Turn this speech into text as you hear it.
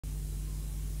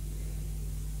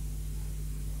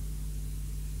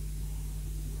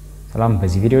ሰላም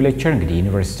በዚህ ቪዲዮ ሌክቸር እንግዲህ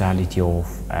ዩኒቨርሳሊቲ ኦፍ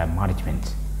ማኔጅመንት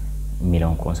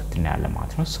የሚለውን ኮንሰፕት እናያለን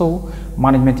ማለት ነው። ሶ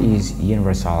ማኔጅመንት ኢዝ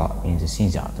ዩኒቨርሳል ኢን ዘ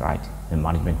ሴንስ ዛት ራይት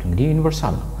ማኔጅመንት እንግዲህ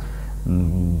ዩኒቨርሳል ነው።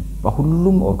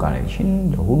 በሁሉም ኦርጋናይዜሽን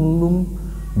ሁሉም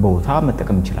ቦታ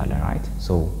መጠቀም እንችላለን ራይት።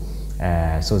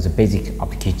 So the basic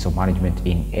applications of management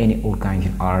in any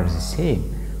organization are the same,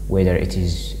 whether it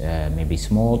is maybe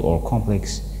small or complex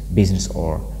business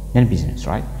or non-business,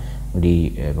 right? እንግዲህ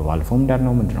በባለፈው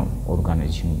እንዳልነው ምንድነው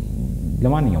ኦርጋናይዜሽን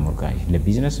ለማንኛውም ኦርጋናይዜሽን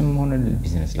ለቢዝነስም ሆነ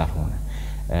ለቢዝነስ ላልሆነ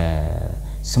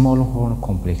ስሞል ሆነ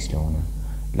ኮምፕሌክስ ለሆነ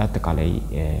ለአጠቃላይ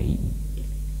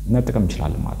መጠቀም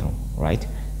ይችላል ማለት ነው ራይት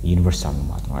ዩኒቨርሳል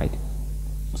ማለት ነው ራይት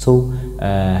so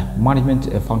management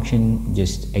function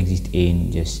just exist in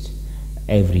just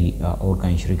every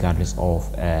organization regardless of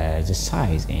the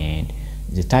size and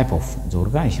the type of the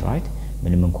organization right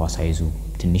ምንም እንኳን ሳይዙ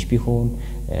ትንሽ ቢሆን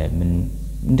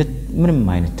ምንም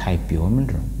አይነት ታይፕ ቢሆን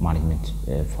ምንድነው ማኔጅመንት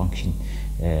ፋንክሽን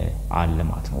አለ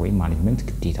ማለት ነው ወይ ማኔጅመንት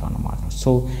ግዴታ ነው ማለት ነው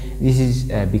so this is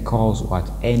because what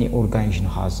any organization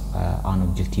has an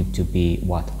objective to be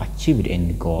what achieved and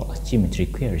goal achievement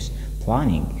requires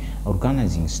planning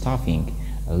organizing staffing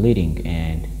leading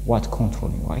and what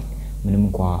controlling right ምንም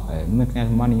እንኳን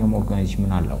ምክንያቱም ማንኛውም ኦርጋናይዜሽን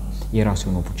ምን አለው የራሱ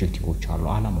የሆኑ ኦብጀክቲቮች አሉ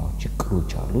አላማዎች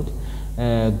እቅዶች አሉት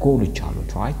ጎሎች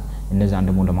አሉት right እነዛን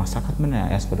ደግሞ ለማሳካት ምን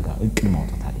ያስፈልጋል እቅድ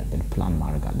ማውጣት አለብን ፕላን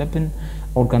ማድረግ አለብን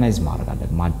ኦርጋናይዝ ማድረግ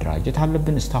አለብን ማደራጀት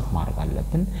አለብን ስታፍ ማድረግ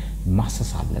አለብን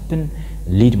ማሰስ አለብን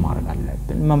ሊድ ማድረግ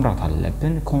አለብን መምራት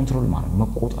አለብን ኮንትሮል ማድረግ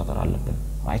መቆጣጠር አለብን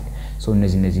right so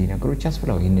እነዚህ ነገሮች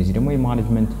ያስፈልጋሉ እነዚህ ደግሞ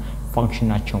የማኔጅመንት ፋንክሽን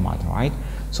ናቸው ማለት ነው right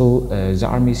so the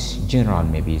army's general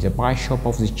maybe the bishop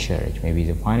of the church maybe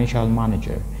the financial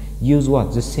manager use what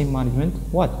the same management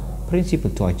what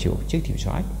principle to achieve objectives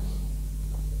right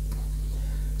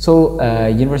so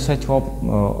universality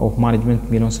of management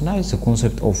means the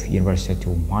concept of universality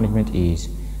of management is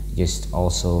just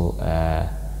also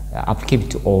applicable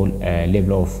to all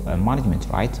level of management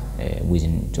right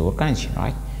within the organization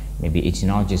right maybe it's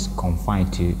not just confined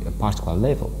to a particular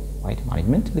level right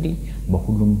management እንግዲህ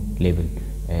በሁሉም ሌቭል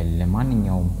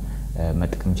ለማንኛውም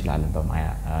መጠቀም እንችላለን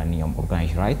በማንኛውም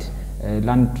ኦርጋናይዜሽን right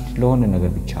ላንድ ለሆነ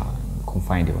ነገር ብቻ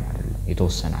confined ይሆን አይደለም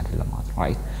የተወሰነ አይደለም ማለት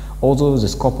right although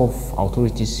the scope of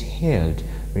authorities held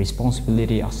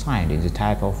responsibility assigned in the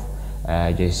type of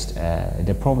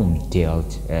the problem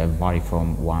dealt vary from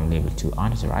one level to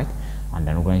another right and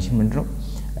an organization ምንድነው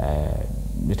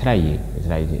የተለያየ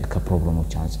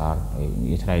ከፕሮብሌሞች አንፃር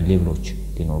የተለያየ ሌቭሎች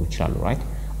ሊኖሩ ይችላሉ right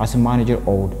as a manager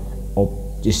or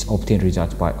just obtain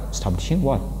results by establishing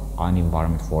what an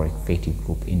environment for effective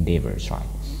group endeavors right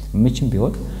ምንም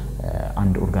ቢሆን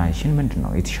አንድ ኦርጋናይዜሽን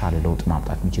ምንድነው የተሻለ ለውጥ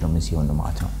ማምጣት የሚችለው ምን ሲሆን ነው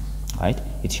ማለት ነው right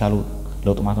የተሻለ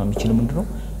ለውጥ ማምጣት የሚችለው ምንድነው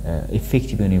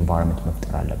effective የሆነ environment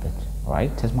መፍጠር አለበት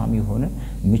right ተስማሚ የሆነ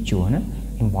ምቹ የሆነ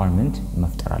environment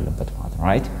መፍጠር አለበት ማለት ነው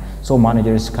right so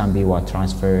managers can be what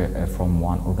transfer from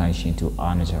one organization to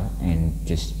another and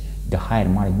just the higher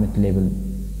management level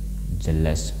the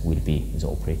less will be the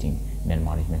operating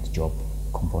non-management job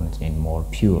component and more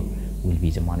pure will be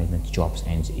the management jobs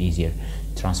and the easier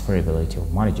transferability of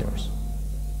managers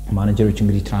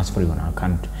እንግዲህ ትራንስፈር ይሆናል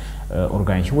ካንድ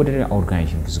ኦርጋናይዜሽን ወደ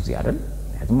ኦርጋናይዜሽን ብዙ ጊዜ አይደል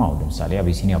ያቱም አሁን ለምሳሌ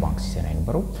አቢሲኒያ ባንክ ሲሰራ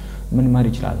የነበረው ምን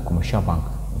ማድረግ ይችላል ኮመርሻል ባንክ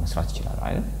መስራት ይችላል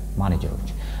አይደል ማኔጀሮች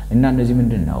እና እነዚህ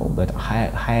ምንድነው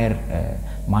ሃየር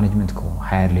ማኔጅመንት ከሆነ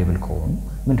ሃየር ሌቭል ከሆነ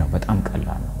ምንድነው በጣም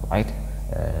ቀላል ነው ራይት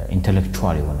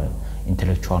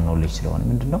ኢንተሌክቹዋል ኖሌጅ ስለሆነ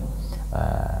ምንድነው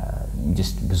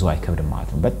just ብዙ አይከብድም ማለት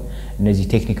ነው but እነዚህ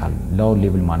ቴክኒካል ሎው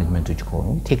ሌቭል ማኔጅመንቶች ከሆኑ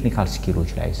ቴክኒካል ስኪሎች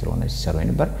ላይ ስለሆነ ሲሰሩ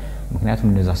ነበር ምክንያቱም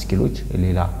እነዛ ስኪሎች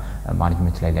ሌላ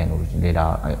ማኔጅመንት ላይ ላይኖሩ ሌላ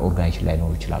ኦርጋናይዜሽን ላይ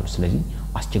ኖሩ ይችላሉ ስለዚህ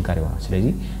አስቸጋሪ ይሆናል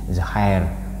ስለዚህ the higher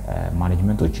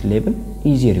ማኔጅመንቶች ሌቭል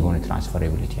easier የሆነ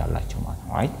transferability ያላቸው ማለት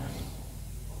ነው right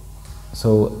so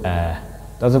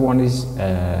the other one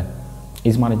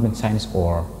is management science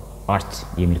or art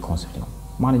የሚል ኮንሰፕት ነው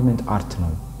ማኔጅመንት አርት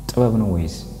ነው ጥበብ ነው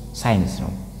ወይስ ሳይንስ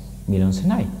ነው ሚሊዮን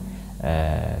ስናይ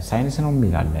ሳይንስ ነው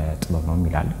የሚላል ጥበብ ነው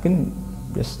የሚላል ግን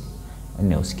just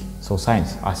እንውስኪ so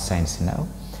science now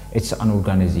it's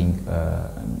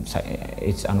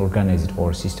an organized or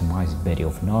systemized body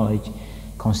of knowledge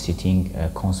constituting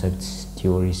concepts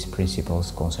theories principles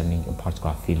concerning a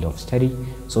particular field of study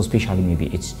so especially maybe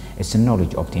it's a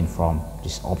knowledge obtained from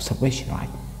just observation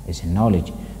right it's a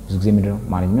knowledge ብዙ ጊዜ ምንድነው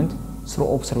ማኔጅመንት through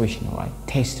observation right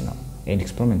test ነው and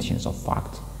experimentations of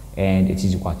fact and it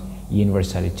is what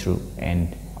universally true and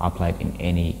applied in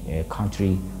any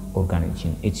country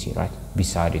organization it's right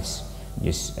besides it's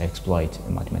just exploit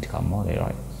a mathematical model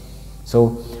right so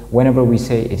whenever we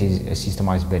say it is a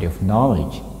systemized body of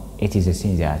knowledge it is a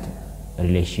thing that a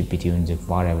relationship between the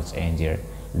variables and their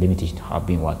limitations have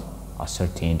been what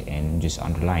ascertained and just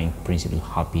underlying principles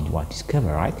have been what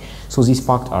discovered, right? So these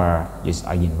facts are just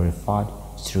again verified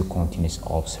through continuous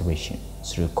observation,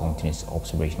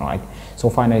 right? So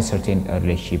finally, certain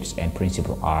relationships and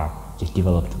principles are just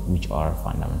developed, which are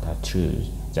fundamental truths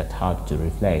that help to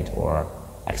reflect or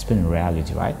explain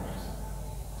reality, right?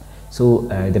 So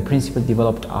the principle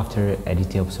developed after a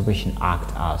detailed observation act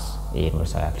as a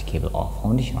universal applicable of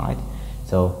foundation, right?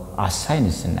 So as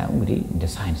science now, the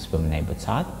science በምናይበት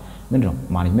ሰዓት ምንድነው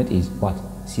management is what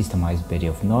systemized body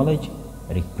of knowledge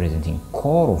representing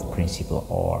core of principle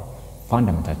or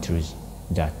fundamental truths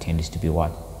that tends to be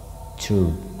what true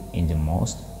in the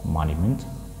most management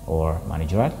or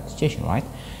managerial situation, right?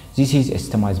 This is a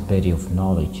systemized body of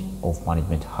knowledge of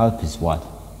management helps what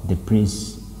the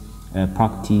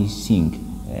practicing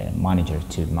manager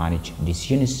to manage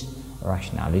decisions,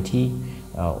 rationality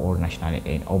or nationality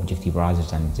and objective rather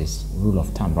than this rule of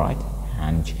thumb, right?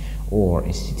 And or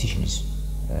institutions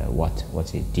what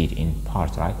they did in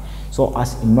part, right? So as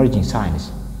emerging science,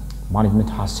 management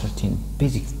has certain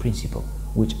basic principles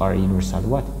which are universal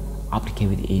what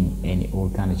applicable in any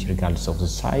organism regardless of the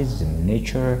size, the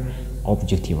nature,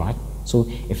 objective, right? So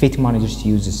effective managers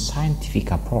use a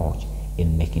scientific approach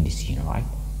in making decisions, right?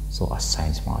 So as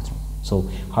science matter. So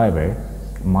however,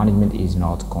 management is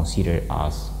not considered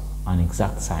as an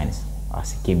exact science as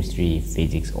chemistry,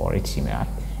 physics or etc.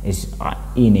 It's an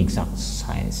inexact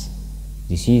science.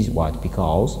 This is what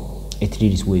because it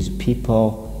deals with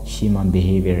people, human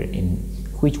behavior in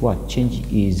which what change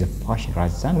is the fashion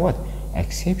rather than what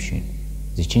exception.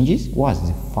 The changes was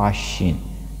the fashion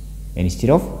instead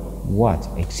of what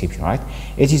exception, right?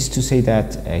 It is to say that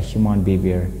human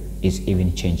behavior is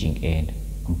even changing and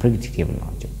unpredictable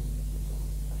nature,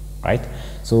 right?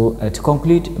 So to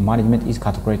conclude, management is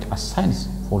categorized as science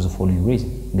for the following reason.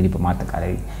 እንግዲህ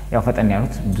በማጠቃላይ ያው ፈጠን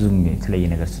ያሉት ብዙም የተለየ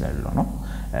ነገር ስለሌለው ነው።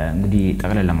 እንግዲህ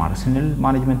ጠቅለል ለማድረግ ስንል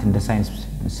ማኔጅመንት እንደ ሳይንስ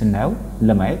ስናየው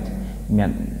ለማየት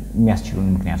የሚያስችሉን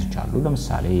ምክንያቶች አሉ።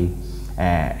 ለምሳሌ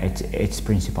its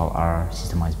principles are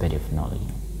systemized body of knowledge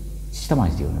ነው።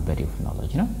 systemized የሆነ body of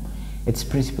knowledge ነው። its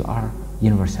principles are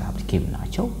universal applicable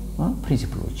ናቸው።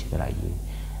 ፕሪንሲፕሎች የተለያዩ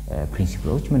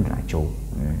ፕሪንሲፕሎች ምንድን ናቸው?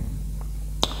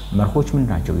 መርሆች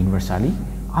ምንድን ናቸው? ዩኒቨርሳሊ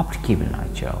applicable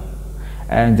ናቸው።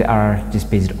 And they are just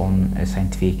based on a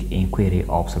scientific inquiry,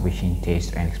 observation, test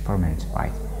and experiment,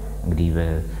 right? እንግዲህ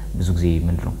ብዙ ጊዜ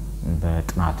ምንድነው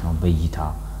በጥናት ነው በእይታ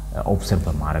ኦብሰርቭ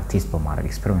በማድረግ ቴስት በማድረግ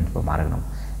ኤክስፐሪመንት በማድረግ ነው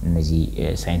እነዚህ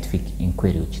ሳይንቲፊክ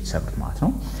ኢንኩዌሪዎች የተሰሩት ማለት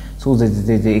ነው። So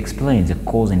they explain the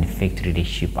cause and effect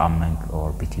relationship among or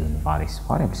between various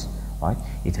variables, right?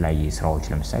 የተለያየ ስራዎች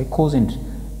ለምሳሌ cause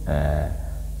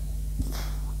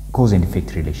and effect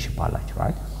relationship አላቸው,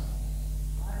 right?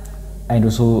 And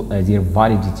also their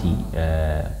validity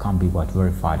can be what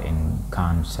verified and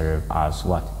can serve as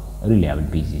what reliable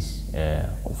basis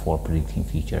for predicting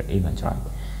future events, right?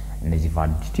 እነዚህ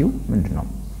ቫሊዲቲው ምንድነው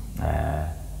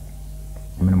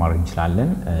ምን ማድረግ እንችላለን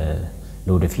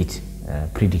ለወደፊት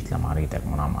ፕሪዲክት ለማድረግ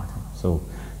ይጠቅሙናል ማለት ነው። So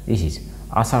this is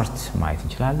as art ማየት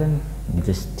እንችላለን።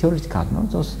 This theoretical ነው።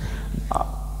 So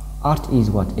art is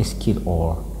what a skill or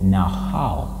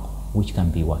know-how which can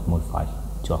be what modified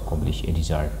to accomplish a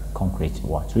desired concrete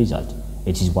what result.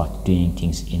 It is what doing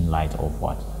things in light of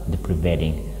what the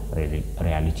prevailing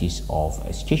realities of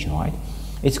a situation, right?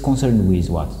 It's concerned with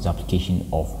what the application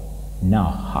of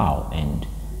know-how and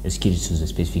skills to the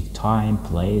specific time,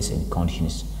 place, and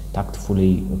conditions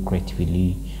tactfully, creatively,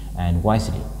 and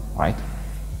wisely, right?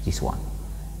 This one.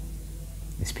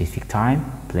 The specific time,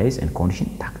 place, and condition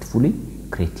tactfully,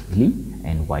 creatively,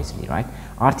 and wisely, right?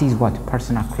 Art is what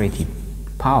personal creative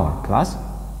power plus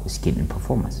skill and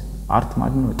performance. Art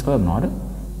ማለት ነው ጥበብ ነው አይደል?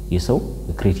 የሰው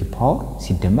creative power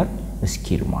ሲደመር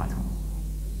skill ማለት ነው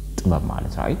ጥበብ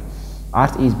ማለት right?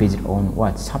 Art is based on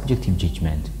what subjective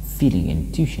judgment, feeling and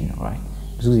intuition, right?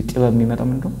 ብዙ ጊዜ ጥበብ የሚመጣው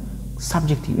ምንድነው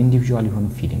subjective individual የሆነ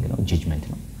feeling ነው judgment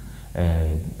ነው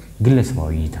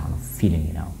ግለሰባዊ እይታ ነው feeling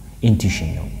ነው intuition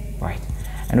ነው right?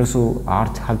 And also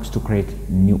art helps to create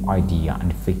new idea and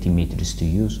effective methods to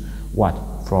use what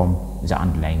from the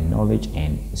underlying knowledge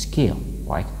and skill,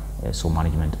 right? So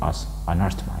management as an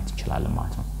art ማለት እንችላለን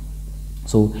ማለት ነው።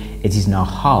 So it is now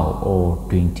how or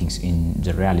doing things in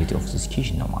the reality of the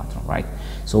situation ነው ማለት ነው, right?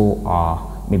 So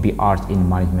maybe art in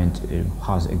management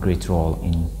has a great role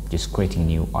in just creating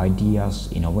new ideas,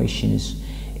 innovations,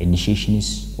 initiations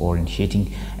or initiating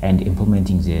and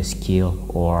implementing the skill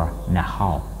or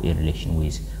know-how in relation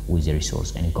with the resource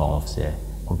and goal of the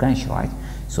organization, right?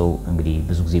 So እንግዲህ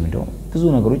ብዙ ጊዜ ምንድነው ብዙ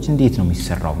ነገሮች እንዴት ነው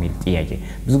የሚሰራው የሚል ጥያቄ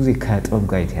ብዙ ጊዜ ከጥበብ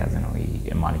ጋር የተያዘ ነው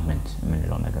ማኔጅመንት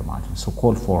የምንለው ነገር ማለት ነው። So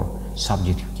call for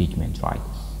subjective judgment, right?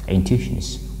 Intuitions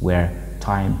where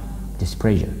time this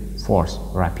pressure force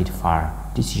rapid fire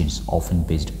decisions often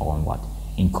based on what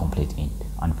incomplete and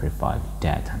unverified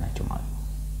data ናቸው ማለት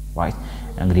right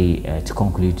እንግዲህ to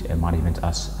conclude management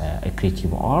as a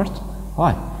creative art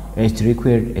what it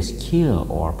required a skill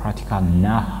or practical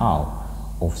know-how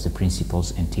of the principles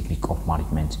and technique of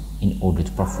management in order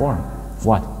to perform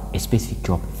what a specific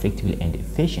job effectively and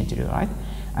efficiently, right?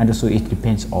 And also it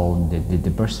depends on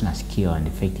the personal skill and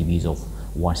effective use of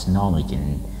one's knowledge and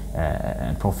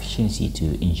proficiency to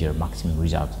ensure maximum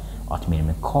results at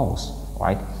minimum cost,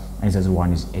 right? And the other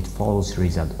one is it follows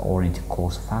result-oriented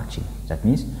course of action. That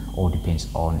means all depends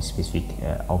on a specific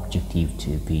objective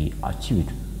to be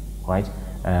achieved, right?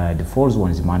 The fourth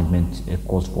one is management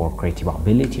calls for creative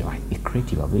ability, right? A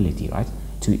creative ability, right?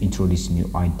 To introduce new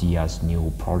ideas, new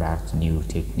products, new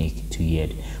technique to get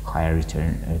higher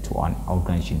return to an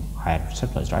organization, higher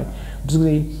surplus, right?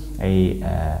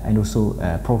 And also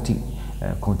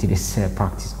continuous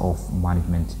practice of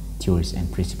management theories and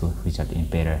principles result in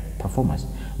better performance.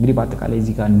 እንግዲህ በአጠቃላይ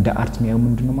እዚህ ጋር እንደ አርት የሚያየው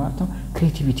ምንድነው ማለት ነው?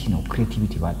 ክሬቲቪቲ ነው።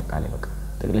 ክሬቲቪቲ በአጠቃላይ በቃ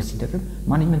ጠቅለል ሲደረግ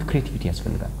ማኔጅመንት ክሬቲቪቲ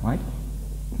ያስፈልጋል ማለት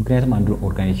ምክንያቱም አንዱ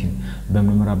ኦርጋናይዜሽን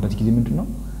በመመራበት ጊዜ ምንድነው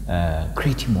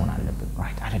ክሬቲቭ መሆን አለበት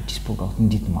right አዳዲስ ፕሮዳክት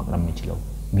እንዴት ነው ማቅረብ የምንችለው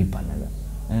የሚባል ነገር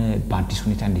በአዲስ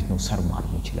ሁኔታ እንዴት ነው ሰርቭ ማድረግ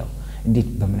የምንችለው እንዴት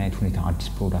በምን አይነት ሁኔታ አዲስ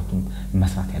ፕሮዳክቱን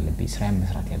መስራት ያለብኝ ስራዬን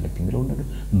መስራት ያለብኝ ብለው ነገር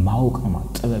ማወቅ ነው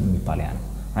ጥበብ የሚባል ያ ነው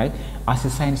right as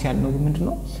a science ያለው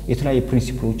ምንድነው የተለያየ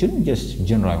ፕሪንሲፕሎችን just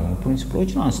general የሆኑ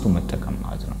ፕሪንሲፕሎችን አንስቶ መጠቀም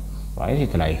ማለት ነው right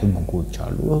የተለያየ ህጎች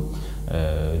አሉ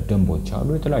ደንቦች አሉ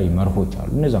የተለያየ መርሆች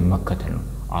አሉ እነዛ መከተል ነው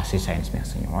as a science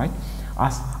የሚያሰኘው right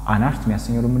as an art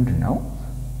የሚያሰኘው ምንድነው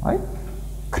right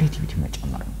creativity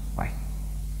መጨመር ነው right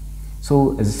so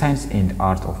the science and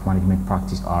art of management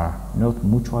practice are not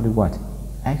mutually what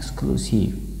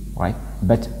exclusive right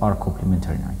but are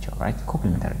complementary nature right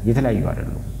complementary የተለያዩ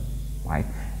አይደሉም right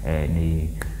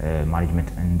ማኔጅመንት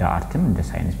እንደ አርትም እንደ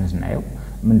ሳይንስ ምንድነው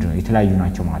ምንድነው የተለያዩ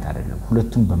ናቸው ማለት አይደለም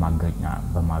ሁለቱም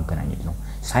በማገናኘት ነው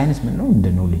ሳይንስ ምንድነው እንደ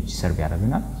ኖሌጅ ሰርቭ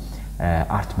ያደርገናል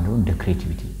አርት ምንድነው እንደ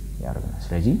ክሬቲቪቲ ያደርገናል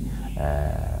ስለዚህ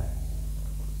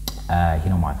you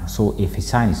know ማለት ነው so if a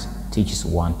science teaches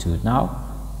one to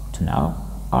know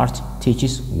art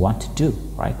teaches one to do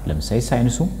right ለምሳሌ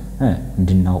ሳይንሱ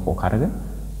እንድናውቀው ካደረገን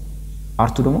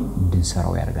አርቱ ደግሞ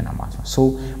እንድንሰራው ያደርገናል ማለት ነው so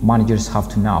managers have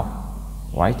to know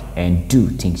right and do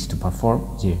things to perform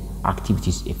their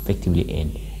activities effectively and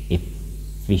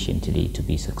efficiently to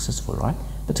be successful right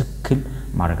በትክክል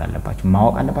ማድረግ አለባቸው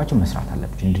ማወቅ አለባቸው መስራት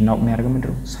አለባቸው እንድናውቅ የሚያደርገን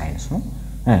ምንድነው ሳይንስ ነው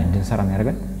እንድንሰራ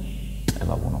የሚያደርገን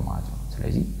ጥበቡ ነው ማለት ነው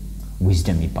ስለዚህ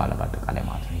wisdom ይባላል በአጠቃላይ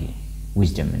ማለት ነው ይሄ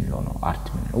wisdom ነው art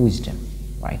ነው wisdom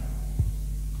right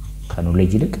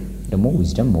ከኖሌጅ ይልቅ ደግሞ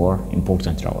wisdom more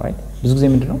important ነው right ብዙ ጊዜ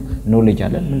ምንድነው ኖሌጅ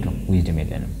አለ ምንድነው wisdom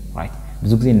የለንም right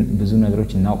ብዙ ጊዜ ብዙ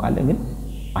ነገሮች እናውቃለን ግን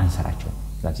አንሰራቸው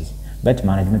that is but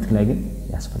management ላይ ግን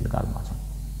ያስፈልጋል ማለት ነው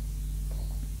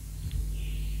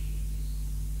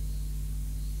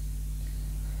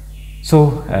so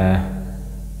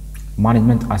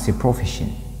management as a profession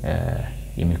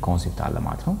የሚል ኮንሰፕት አለ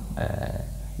ማለት ነው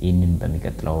ይሄንን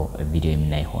በሚቀጥለው ቪዲዮ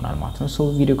የምናይ ይሆናል ማለት ነው so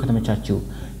ቪዲዮ ከተመቻችሁ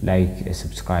ላይክ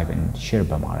ሰብስክራይብ and share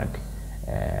በማድረግ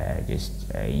just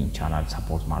in channel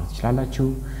support ማለት ትችላላችሁ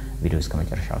ቪዲዮ እስከ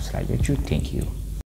መጨረሻው ስላያችሁ thank you